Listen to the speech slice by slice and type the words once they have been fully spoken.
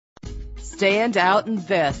Stand out in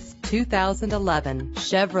this 2011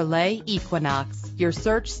 Chevrolet Equinox. Your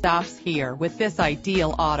search stops here with this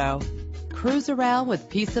ideal auto. Cruise around with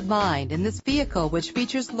peace of mind in this vehicle, which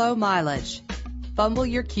features low mileage. Fumble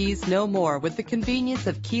your keys no more with the convenience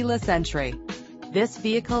of keyless entry. This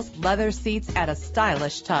vehicle's leather seats add a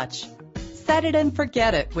stylish touch. Set it and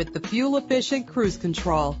forget it with the fuel-efficient cruise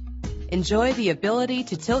control. Enjoy the ability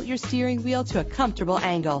to tilt your steering wheel to a comfortable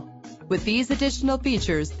angle. With these additional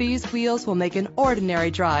features, these wheels will make an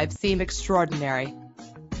ordinary drive seem extraordinary.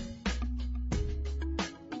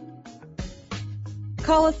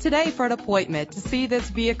 Call us today for an appointment to see this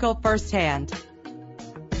vehicle firsthand.